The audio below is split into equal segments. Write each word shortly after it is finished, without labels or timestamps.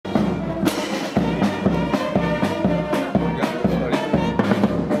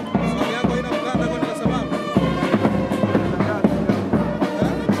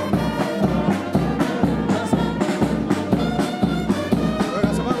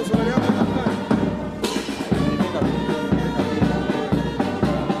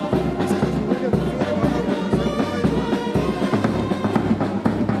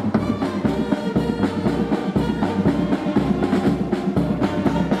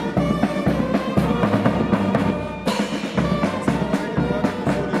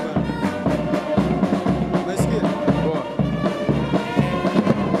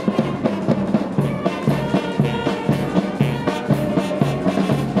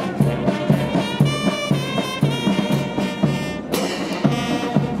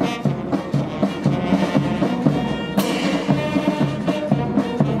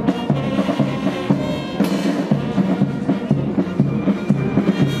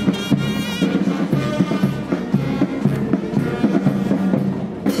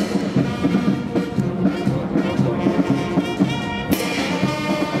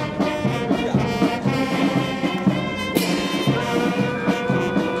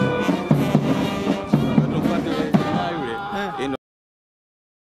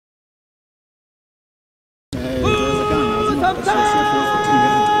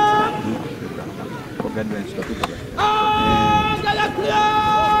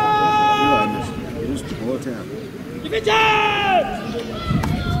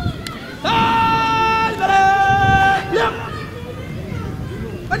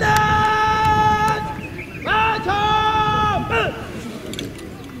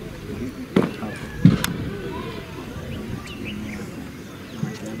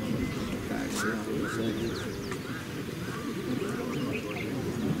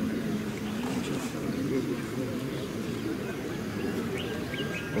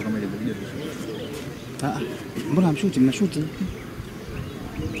Mbona mnashuti?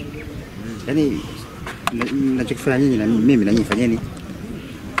 Yaani ninachokifanya nyinyi na mimi na nyinyi fanyeni.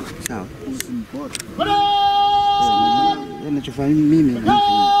 Sawa. Yaani ninachofanya mimi na nyinyi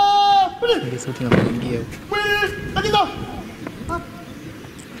fanyeni. Ndio sauti inapoingia.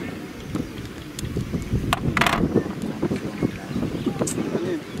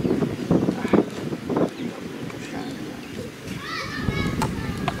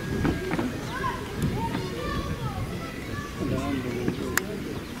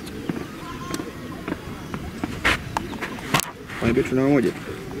 Betu na moja.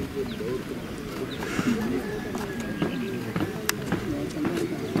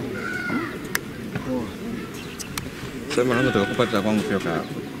 Sasa naanza tukakupata kwangu pia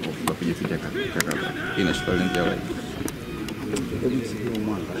kwa kujificha kaka. Inashika link ya wewe.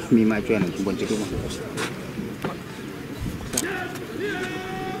 Mimi macho yana kimbwa chake mwanzo.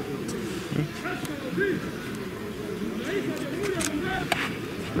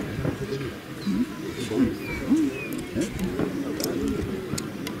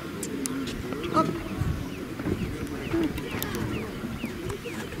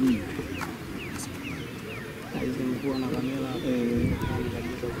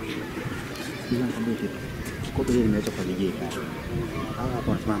 Kope ile imeweza kujiweka. Hapa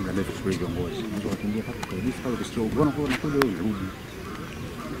tunasema mlabe tuchukue viongozi. Mtu akiingia pale kwa hivi pale tusio uone kwa nakuja wewe rudi.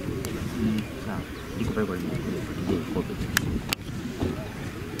 Sawa. Niko pale kwa kope.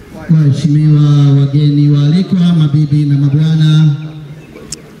 Waheshimiwa wageni waalikwa, mabibi na mabwana.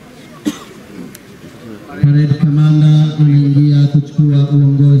 Parade Commander anaingia kuchukua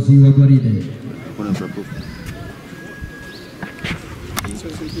uongozi wa gwaride. Kuna sababu.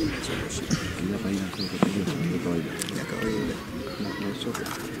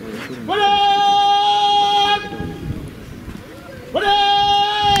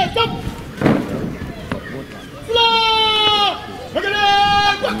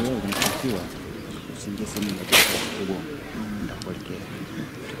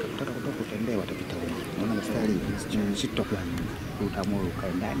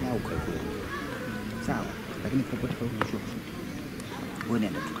 Sawa, lakini popote pale unashuka. Wewe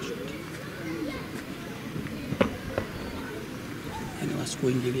nenda tukashuti. Yaani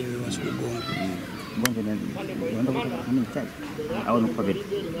wasikuingilie wewe, wasikugonge. Gonge nani? Unaenda kwa nini chaji? Au nuko vipi?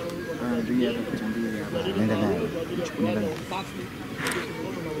 Ndio hapa kutambia hapa. Nenda naye. Chukua naye.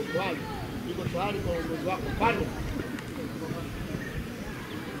 Iko tayari kwa uongozi wako pale.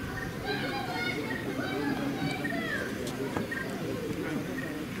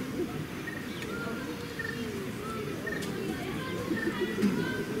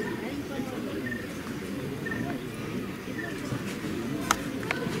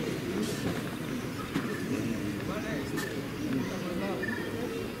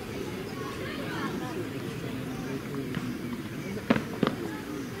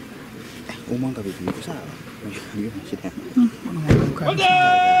 Umwanga vipi? Sawa. Ndio shida.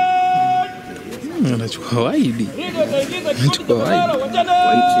 Anachukua waidi. Anachukua waidi.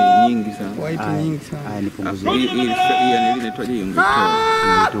 White nyingi sana. White nyingi sana. Nipunguzie. Hii inaitwaje hiyo ngitoa.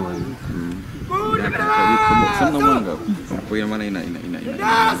 Nitoa hii. Sana mwanga. Kwa hiyo maana ina.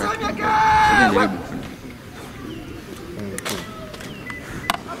 Jaribu.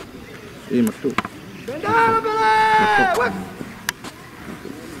 Hii mtu.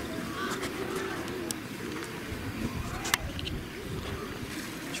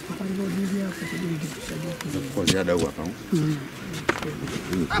 Kwa ziada hapa.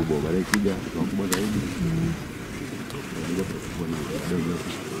 Hii kubwa baadaye kija kwa kubwa zaidi. Ndio kwa ndio.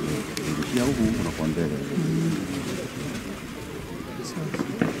 Ndio huko unakuwa mbele.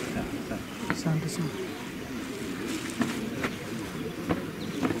 Asante sana.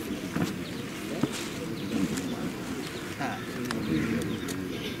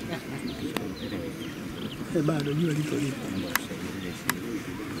 Bado jua liko lipo.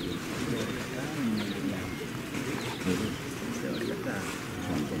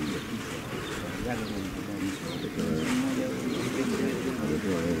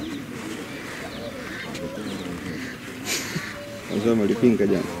 Sasa malipinga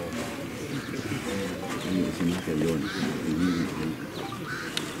jana.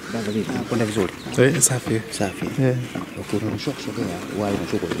 Baba vipi? Kwenda vizuri? Safi. Safi. Unaruhusiwa kusogea wale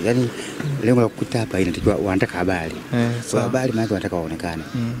unachukua. Yaani lengo la kukuta hapa inatakiwa wanataka habari. Kwa habari maana wanataka waonekane.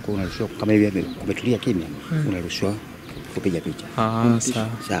 Kwa unaruhusiwa kama hivi kumetulia kimya, unaruhusiwa kupiga picha. Sawa.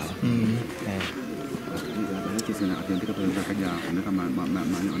 Sawa. Akiandika pale kaja ameweka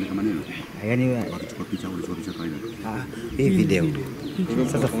maneno. Yaani wakichukua picha au ulichopicha pale. Hii video.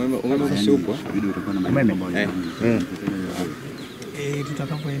 Sasa umeme si upo. Video itakuwa na maneno ambayo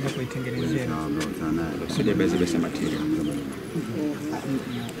tutakapoenda kuitengenezea. Sije basi material.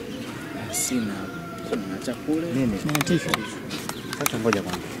 Sina chakula. Nini? Na t-shirt. Sasa ngoja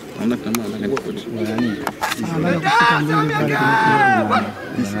kwanza. Naona kama nani kufuta. Nani? Baada kufika mbele pale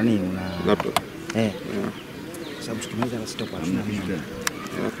Una nani? Una laptop. Sababu tukimaliza basi tutakuwa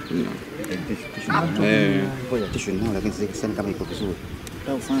ngoja tishu nao, lakini sasa kama iko vizuri.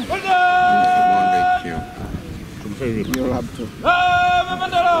 Tutafanya. Tumshauri vipi? Hiyo laptop.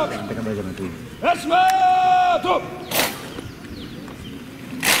 Mamandala. Nataka baadhi ya mtu hivi. Heshima tu.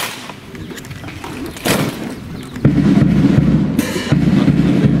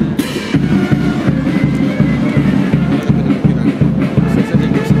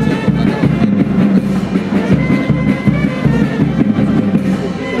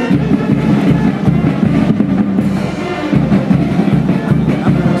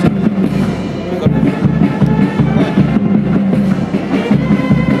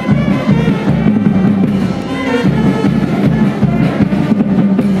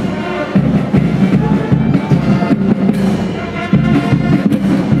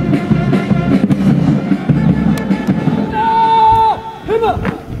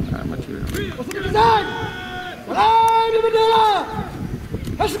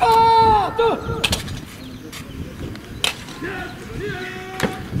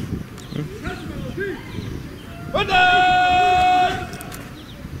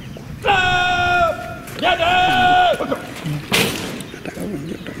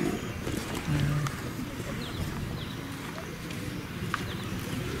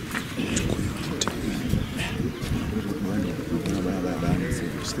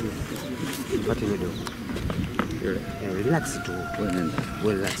 Relax tu.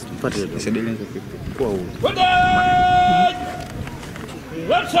 Relax. Mpate Sedele ndio kipi? kwa huko.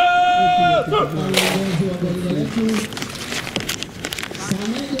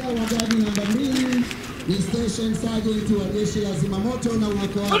 Meneja wa gari namba 2 ni Station Sergeant wa Jeshi la Zimamoto na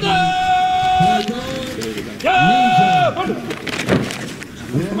uokoaji. Nyanja.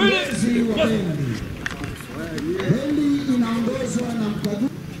 Uongozi wa bendi. Bendi inaongozwa na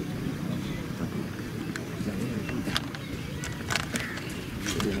mkaguzi.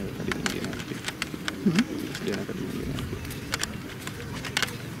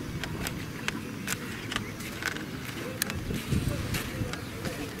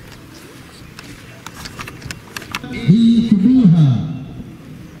 Hii kuduha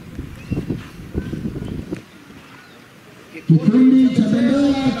kikundi cha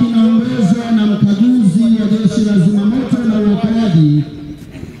bendera kinaongozwa na mkaguzi wa Jeshi la Zimamoto na uokoaji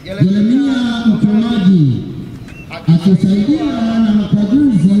Jeremia Mtumaji, akisaidiwa na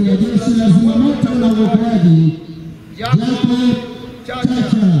mkaguzi wa Jeshi la Zimamoto na uokoaji Jacob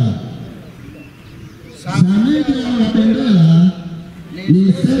Chacha. Meneja wa bendera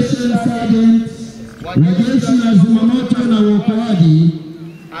ni Station Sergeant wa Jeshi la Zimamoto na uokoaji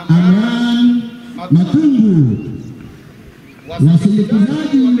Amran Matungu.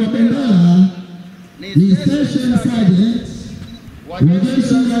 Wasindikizaji wa bendera ni Station Sergeant wa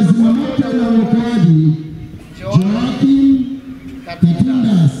Jeshi la Zimamoto na uokoaji Joakim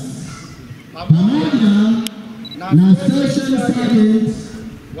Katundas pamoja na Station Sergeant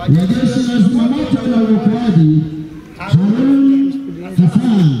wa Jeshi la Zimamoto na uokoaji Harun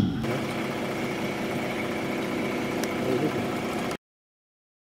Hassan.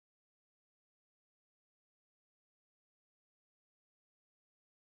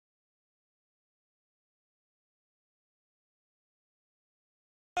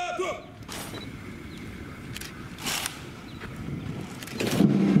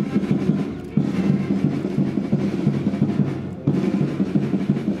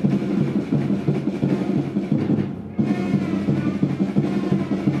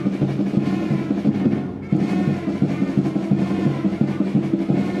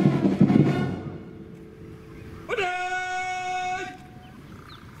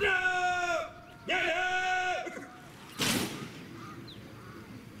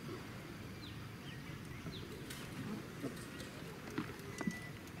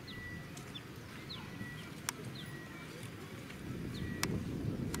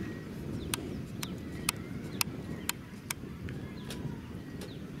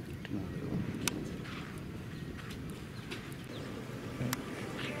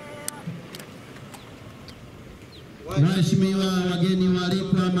 Waheshimiwa wageni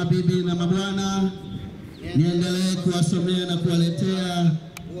waalikwa, mabibi na mabwana, niendelee kuwasomea na kuwaletea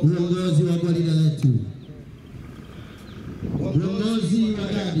uongozi wa gwaride letu. Uongozi wa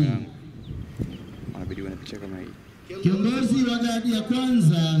gadi. Kiongozi wa gadi ya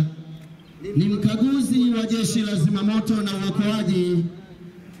kwanza ni mkaguzi wa Jeshi la Zimamoto na Uokoaji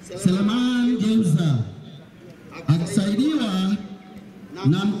Seleman Geuza, akisaidiwa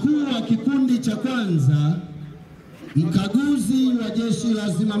na mkuu wa kikundi cha kwanza mkaguzi wa Jeshi la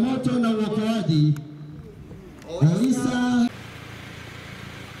Zimamoto na Uokoaji Olisa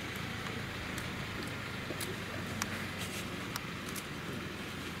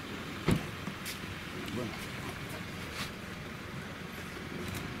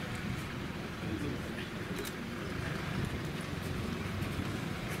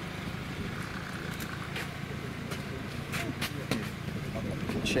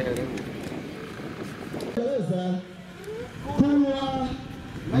kuwa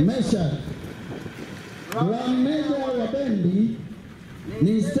maisha. Meja wa bendi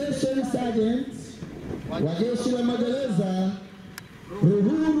ni Station Sergeant wa Jeshi la Magereza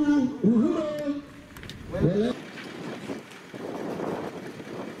Ruhuro weledi.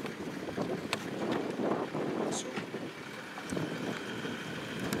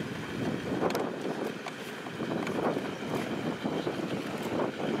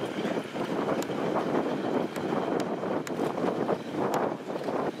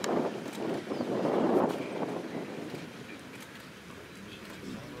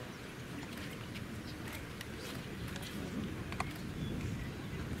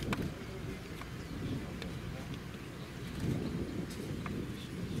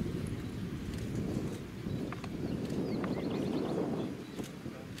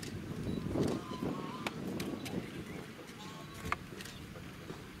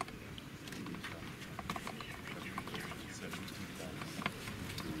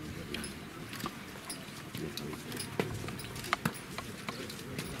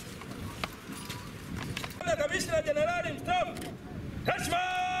 Kamishna Jenerali mstaafu, heshima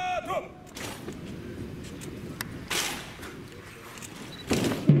tu.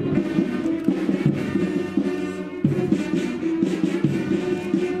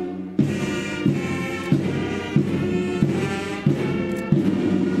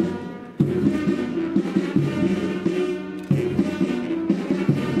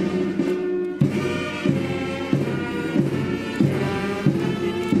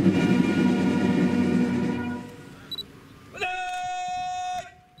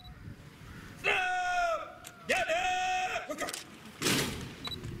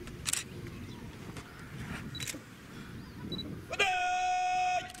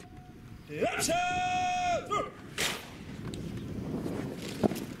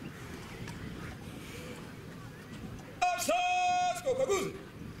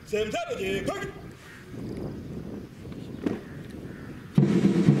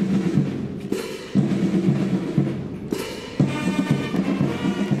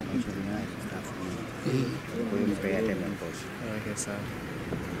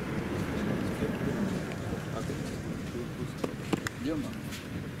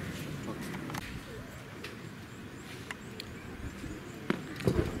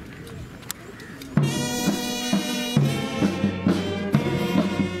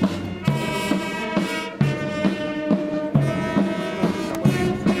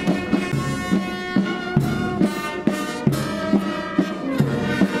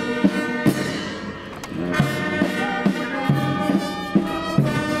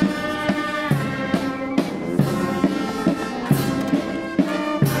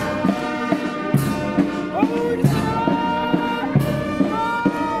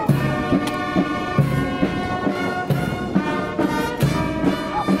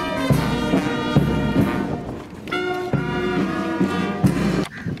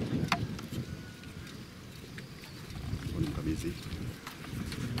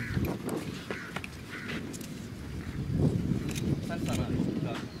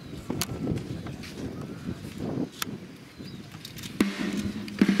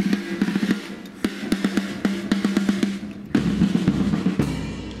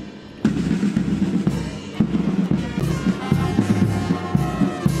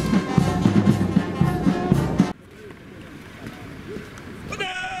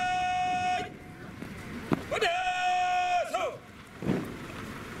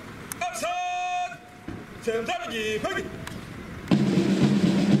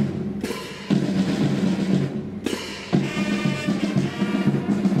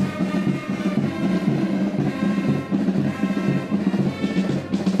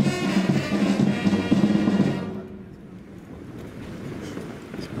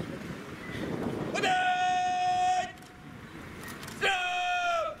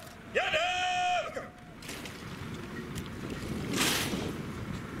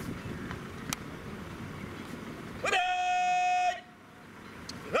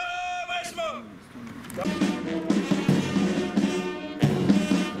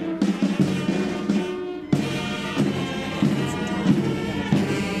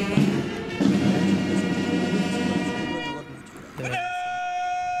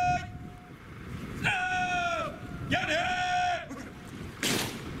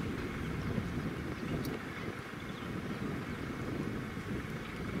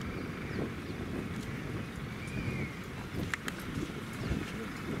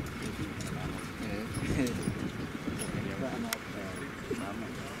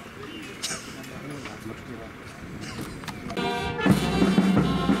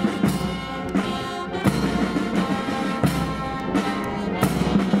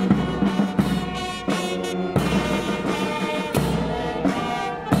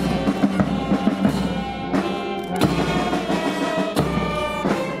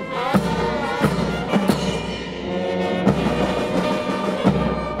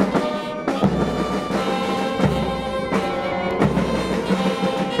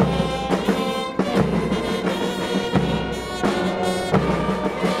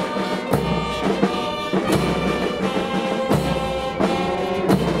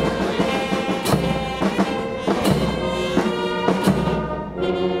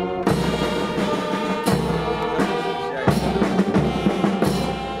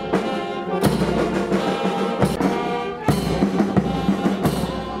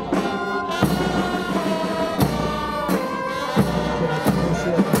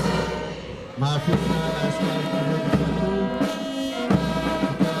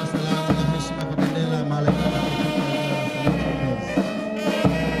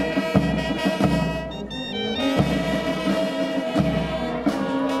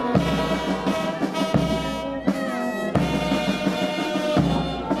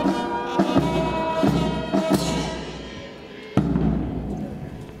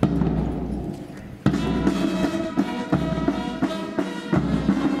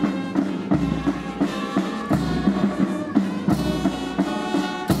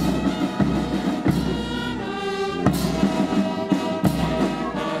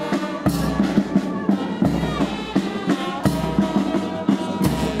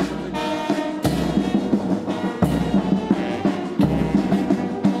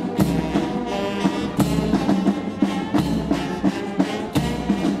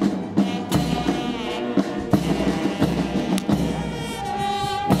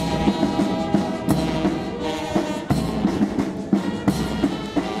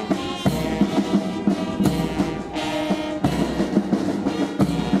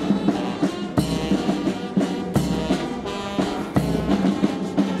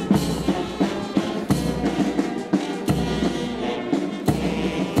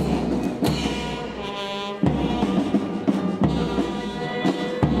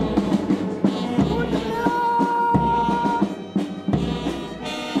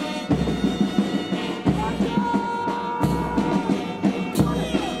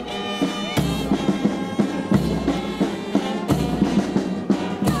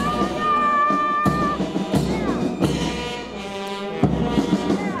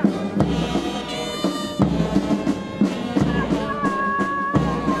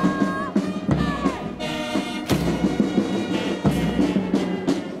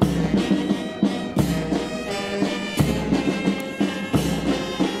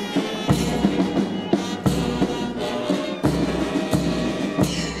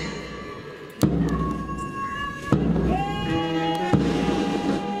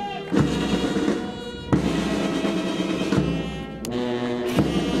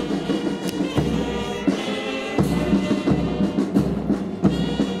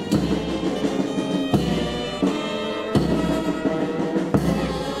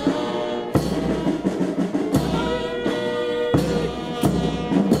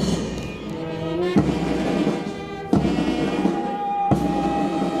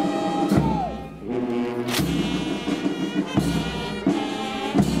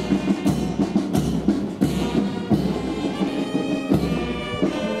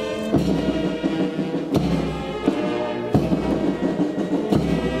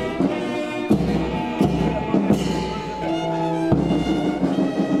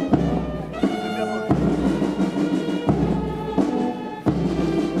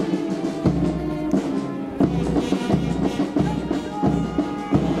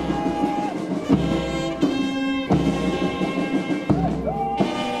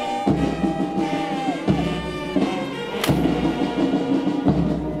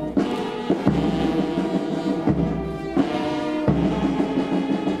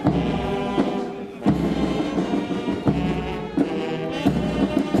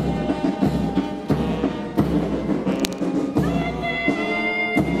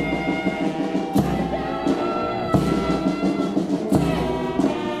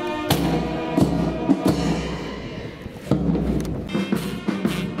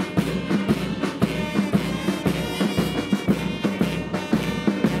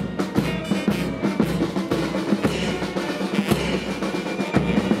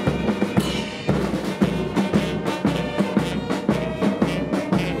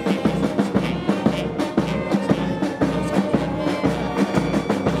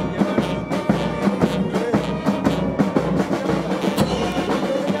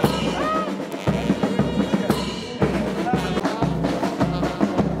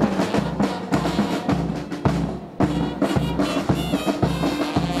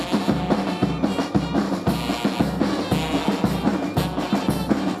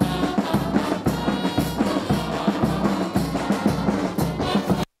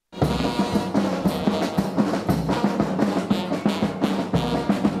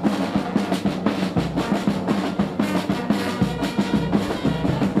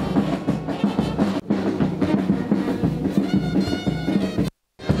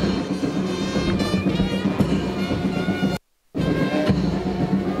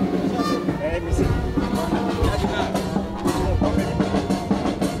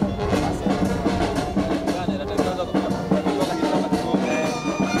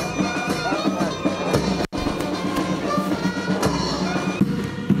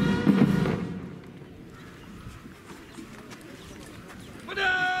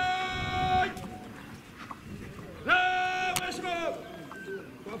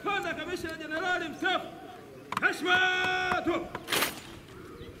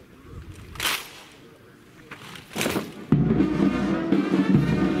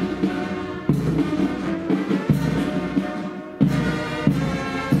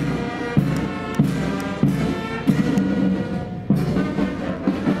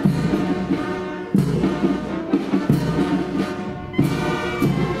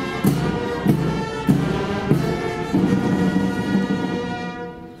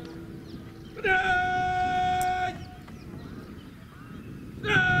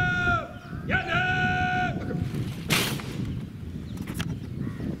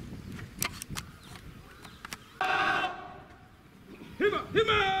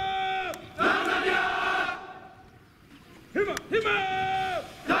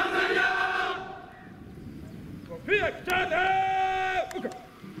 pia kitanda.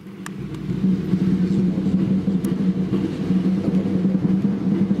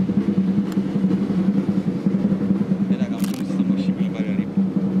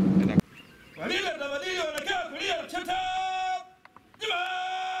 Walile tabadili wanakaa kulia chata.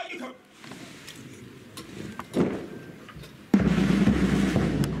 Nyuma.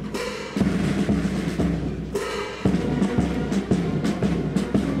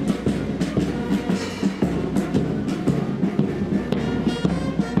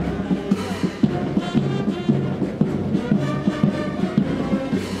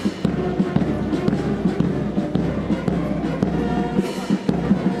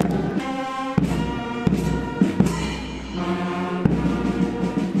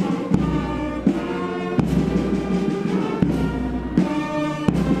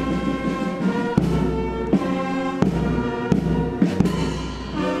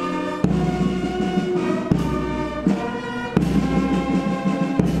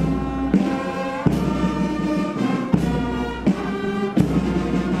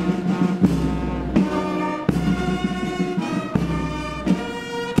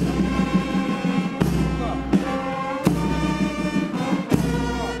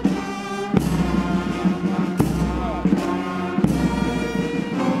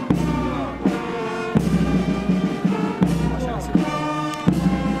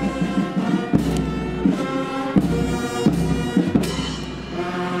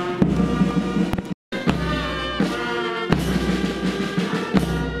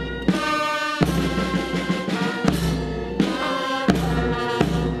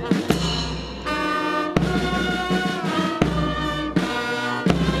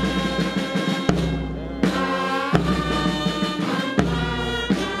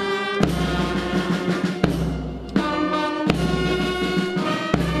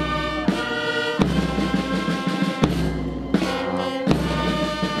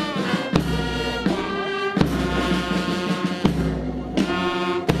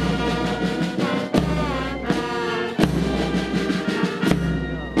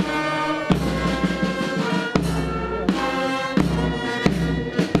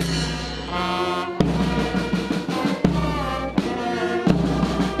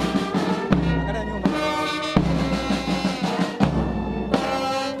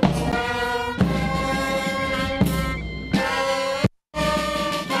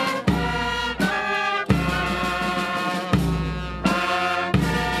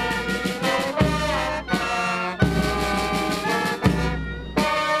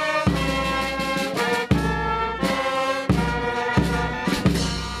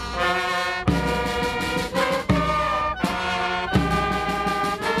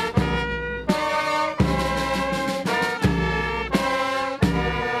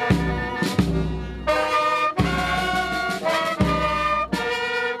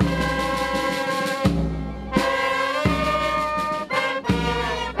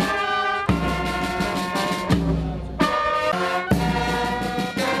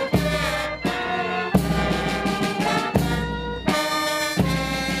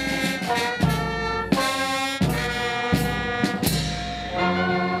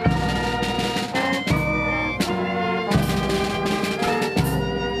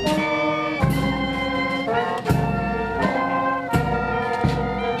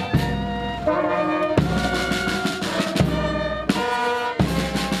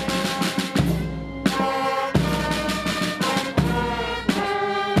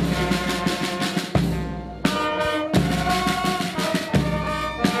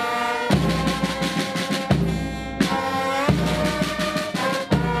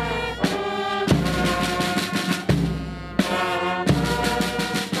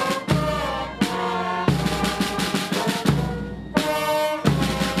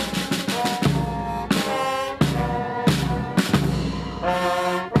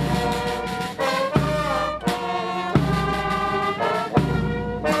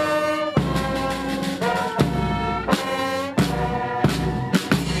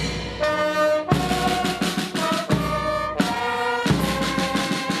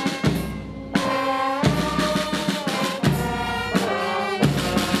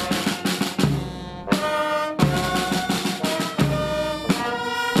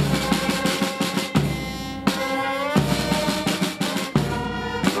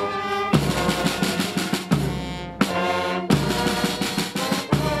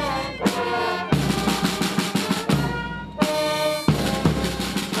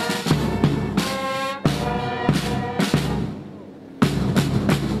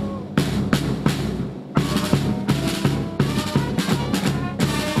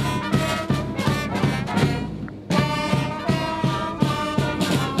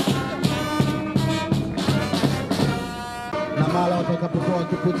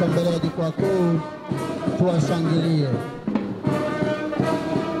 wakipita mbele ya jukwaa kuu tuwashangilie.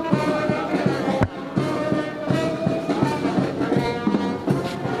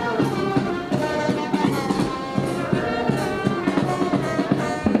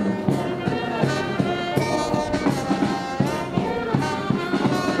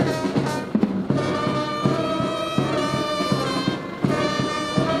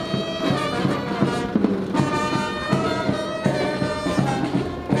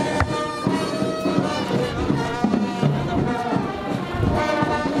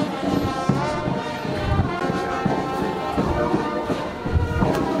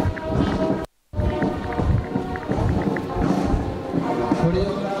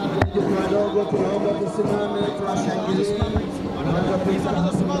 Tunaomba tusimame tuwashangilie wanapopita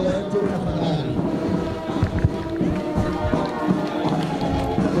mbele yetu tafadhali.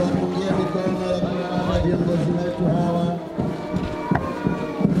 Tuwapungie mikono ya viongozi wetu hawa.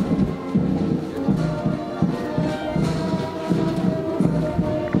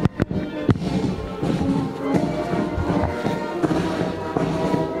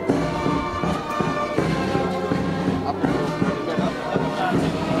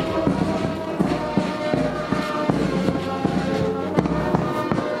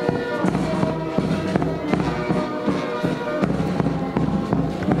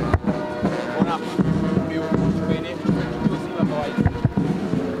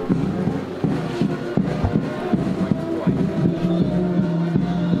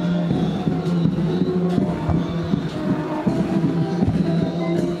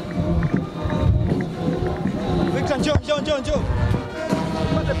 Njoo.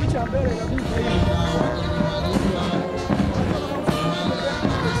 Pata picha mbele kabisa hii.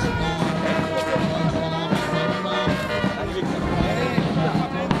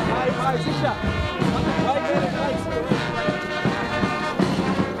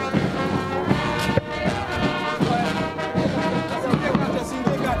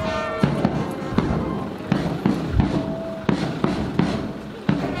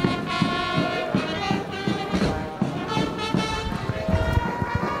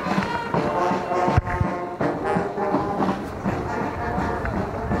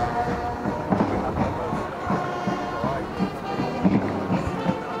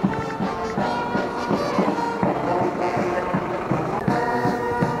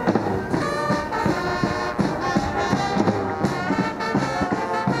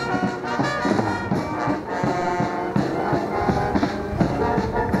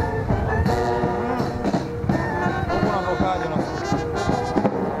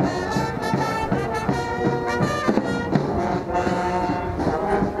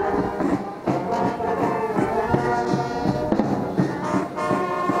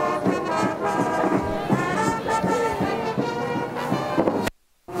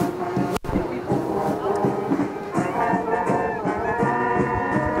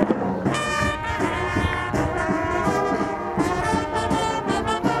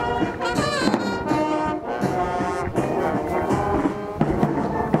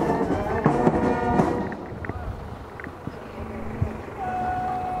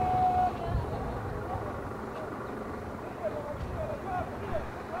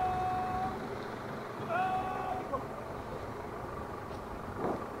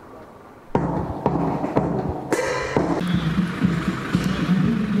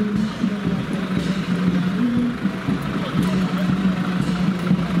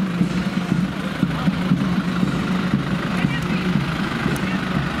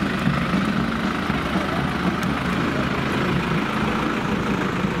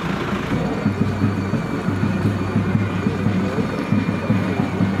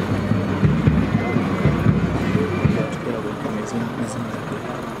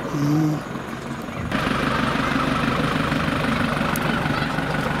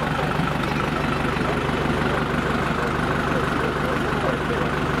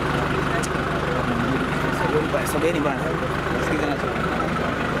 Sogeni bana. Sikiza nacho.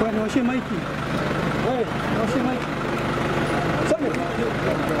 Kwa niwashie maiki. Wewe, niwashie maiki. Sogeni.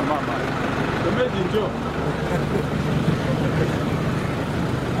 Mama. Tumeji njoo.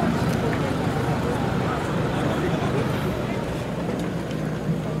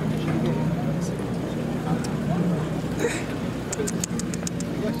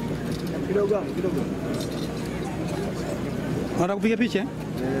 Kidogo. Unataka kupiga picha? Eh.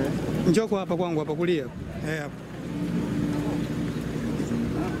 Njoo kwa hapa kwangu hapa kulia. Hapa.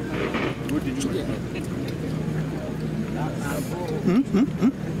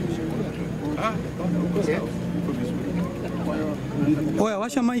 Oya,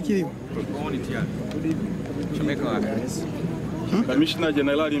 washa mic hiyo. Chomeka wapi? Kamishna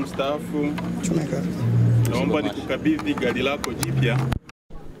Jenerali mstaafu, naomba nikukabidhi gari lako jipya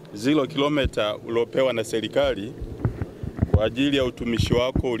 0 kilomita uliopewa na serikali kwa ajili ya utumishi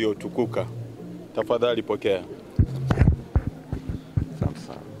wako uliotukuka. Tafadhali pokea.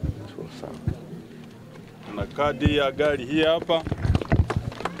 Na kadi ya gari hii hapa.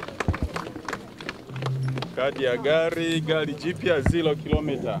 Kadi ya gari jipya 0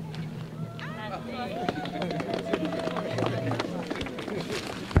 kilomita.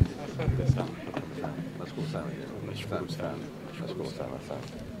 Nashukuru sana.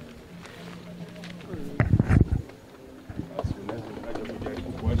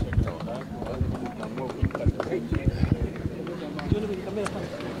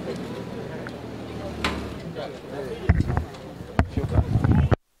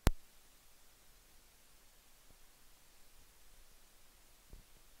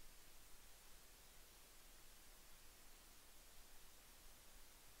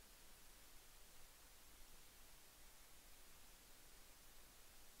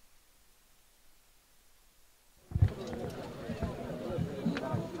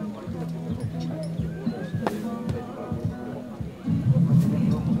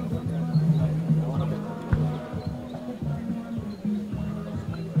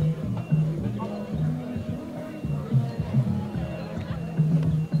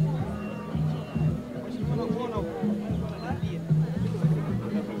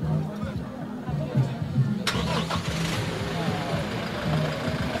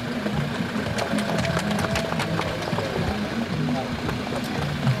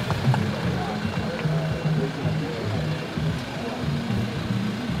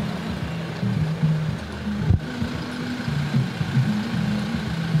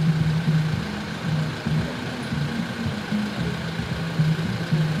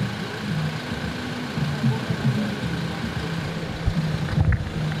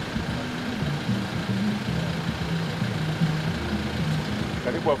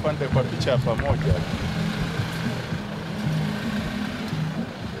 Karibu afande kwa picha pamoja.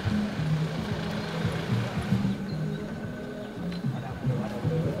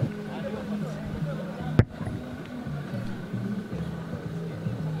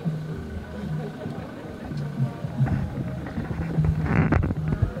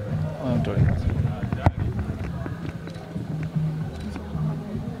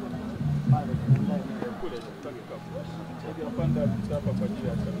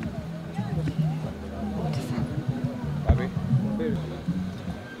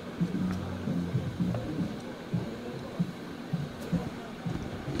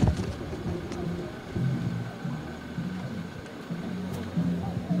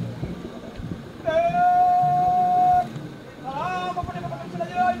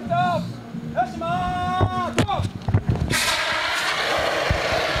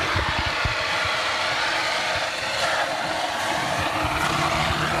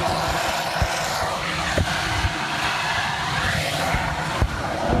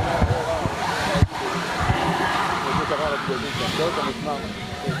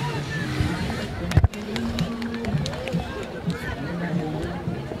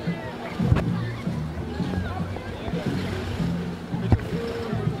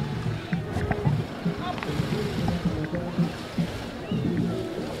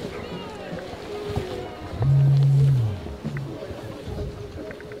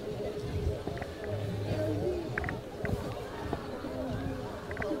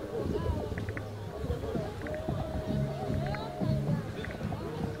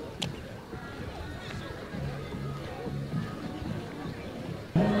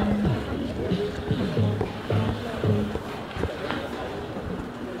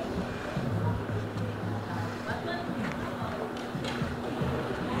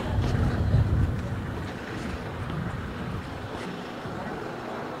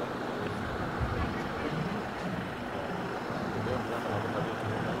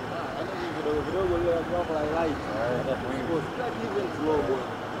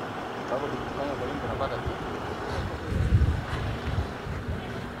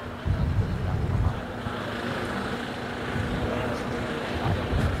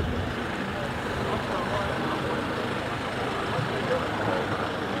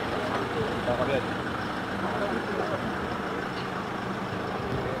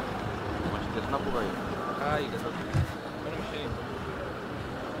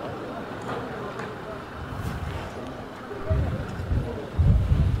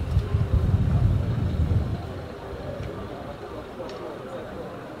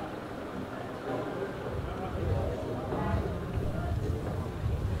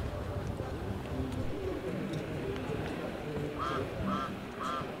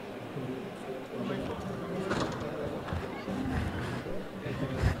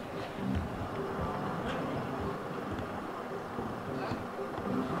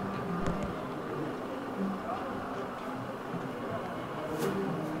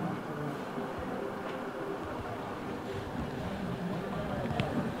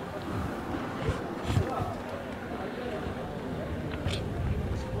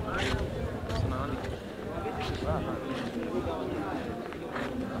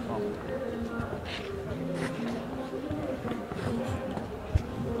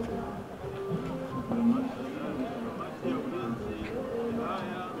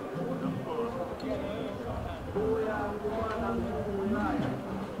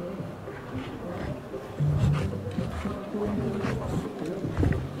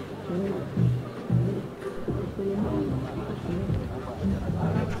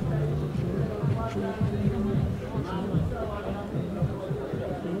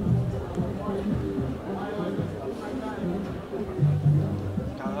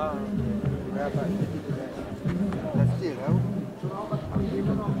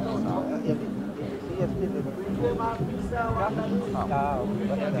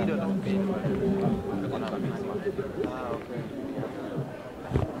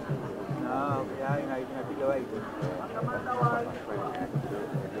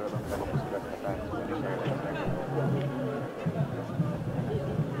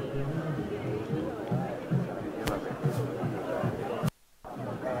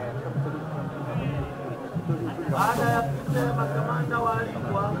 Baada ya kusema kamanda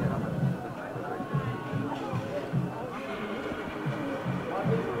waalikwa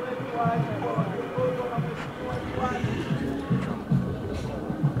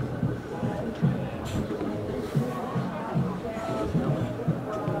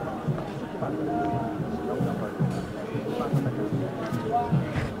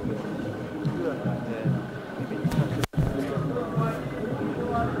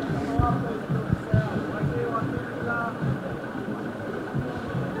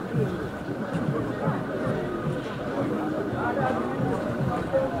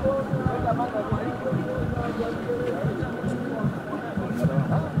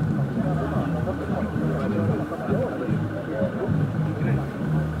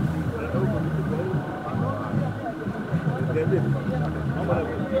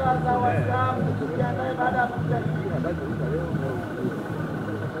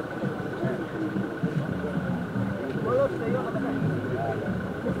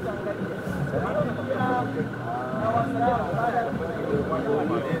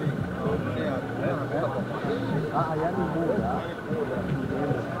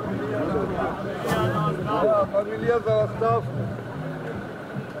familia za wastaafu.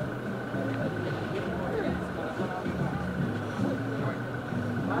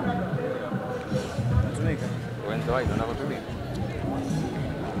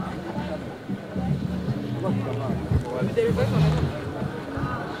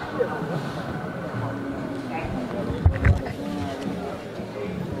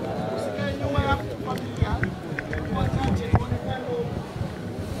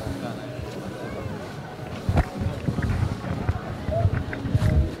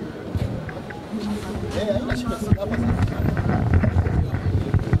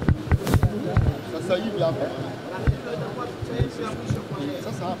 Sasa hivi hapa.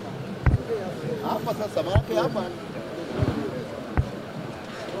 Sasa hapa. Hapa sasa maana hapa.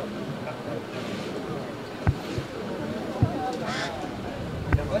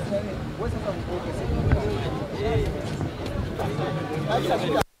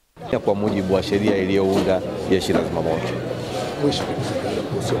 Kwa mujibu wa sheria iliyounda Jeshi la Zimamoto. Mwisho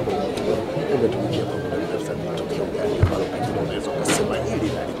kabisa umetumikia kwa muda mrefu sana, tukio gani ambalo pengine unaweza kusema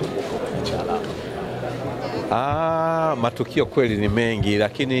hili nalikumbuka ukichala? Matukio kweli ni mengi,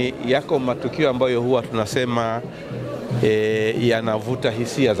 lakini yako matukio ambayo huwa tunasema yanavuta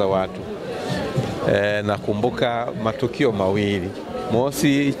hisia za watu. Nakumbuka matukio mawili.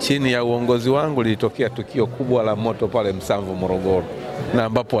 Mosi, chini ya uongozi wangu lilitokea tukio kubwa la moto pale Msamvu, Morogoro, na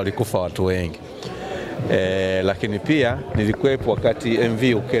ambapo walikufa watu wengi. Lakini pia nilikuwepo wakati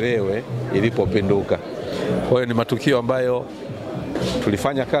MV Ukerewe ilipopinduka. Kwa hiyo ni matukio ambayo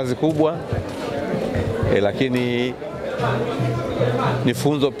tulifanya kazi kubwa, lakini ni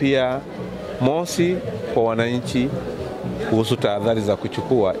funzo pia mosi kwa wananchi kuhusu tahadhari za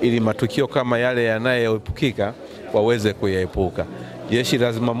kuchukua ili matukio kama yale yanayoepukika waweze kuyaepuka. Jeshi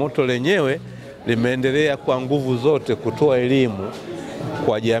la Zimamoto lenyewe limeendelea kwa nguvu zote kutoa elimu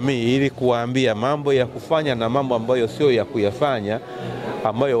kwa jamii ili kuwaambia mambo ya kufanya na mambo ambayo sio ya kuyafanya,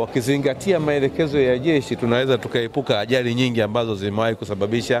 ambayo wakizingatia maelekezo ya jeshi tunaweza tukaepuka ajali nyingi ambazo zimewahi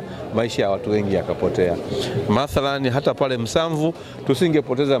kusababisha maisha ya watu wengi yakapotea. Mathalani hata pale Msamvu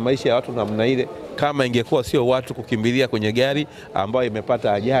tusingepoteza maisha ya watu namna ile kama ingekuwa sio watu kukimbilia kwenye gari ambayo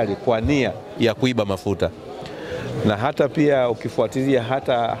imepata ajali kwa nia ya kuiba mafuta. Na hata pia ukifuatilia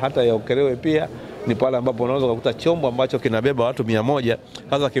hata ya Ukerewe pia ni pale ambapo unaweza kukuta chombo ambacho kinabeba watu 100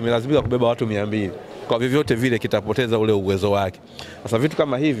 sasa kimelazimika kubeba watu 200. Kwa vyovyote vile kitapoteza ule uwezo wake. Sasa vitu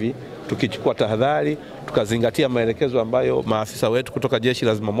kama hivi tukichukua tahadhari, tukazingatia maelekezo ambayo maafisa wetu kutoka Jeshi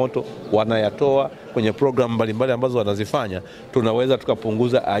la Zimamoto wanayatoa kwenye programu mbalimbali ambazo wanazifanya, tunaweza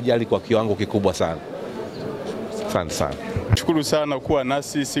tukapunguza ajali kwa kiwango kikubwa sana. Asante sana. Shukuru sana kuwa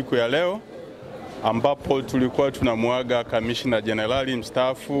nasi siku ya leo ambapo tulikuwa tunamuaga Kamishna Jenerali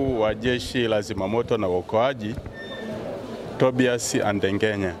mstaafu wa Jeshi la Zimamoto na Uokoaji Thobias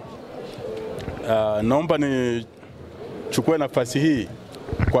Andengenye. Naomba nichukue nafasi hii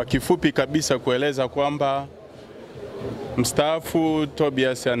kwa kifupi kabisa kueleza kwamba mstaafu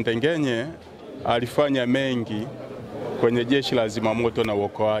Thobias Andengenye alifanya mengi kwenye Jeshi la Zimamoto na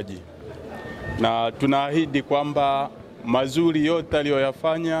Uokoaji, na tunaahidi kwamba mazuri yote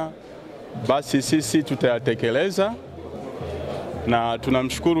aliyoyafanya basi sisi tutayatekeleza, na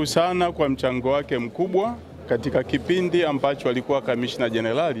tunamshukuru sana kwa mchango wake mkubwa katika kipindi ambacho alikuwa kamishna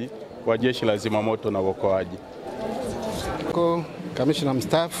jenerali wa Jeshi la Zimamoto na Uokoaji. Kamishna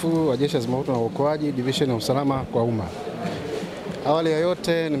mstaafu wa Jeshi la Zimamoto na Uokoaji, Division ya Usalama kwa Umma. Awali ya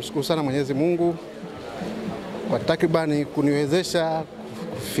yote nimshukuru sana Mwenyezi Mungu kwa takribani kuniwezesha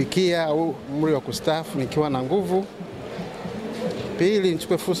kufikia umri wa kustaafu nikiwa na nguvu. Pili,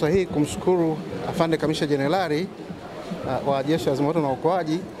 nichukue fursa hii kumshukuru afande kamishna jenerali wa Jeshi la Zimamoto na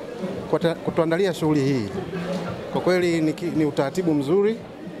Uokoaji kutuandalia shughuli hii. Kwa kweli ni utaratibu mzuri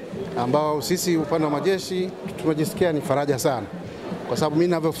ambao sisi upande wa majeshi tunajisikia ni faraja sana, kwa sababu mimi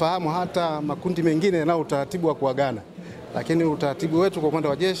ninavyofahamu hata makundi mengine yana utaratibu wa kuagana, lakini utaratibu wetu kwa upande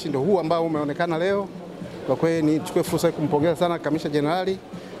wa jeshi ndio huu ambao umeonekana leo. Kwa kweli nichukue fursa hii kumpongeza sana kamishna jenerali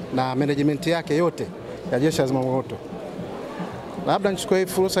na management yake yote ya Jeshi la Zimamoto. Labda nichukue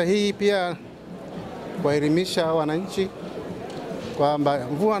fursa hii pia kuwaelimisha wananchi kwamba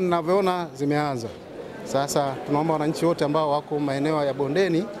mvua ninavyoona zimeanza. Sasa tunaomba wananchi wote ambao wako maeneo ya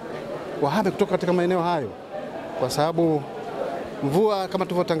bondeni wahame kutoka katika maeneo hayo, kwa sababu mvua kama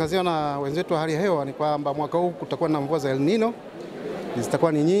tulivyotangaziwa na wenzetu wa hali ya hewa ni kwamba mwaka huu kutakuwa na mvua za El Nino,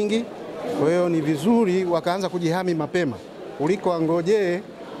 zitakuwa ni nyingi. Kwa hiyo ni vizuri wakaanza kujihami mapema kuliko angojee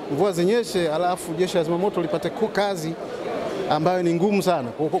mvua zinyeshe alafu Jeshi la Zimamoto lipate kazi ambayo ni ngumu sana.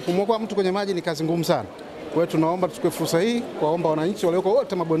 Kumwokoa mtu kwenye maji ni kazi ngumu sana. Kwa hiyo tunaomba tuchukue fursa hii kuwaomba wananchi walioko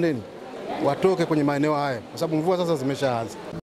wote mabondeni watoke kwenye maeneo haya, kwa sababu mvua sasa zimeshaanza.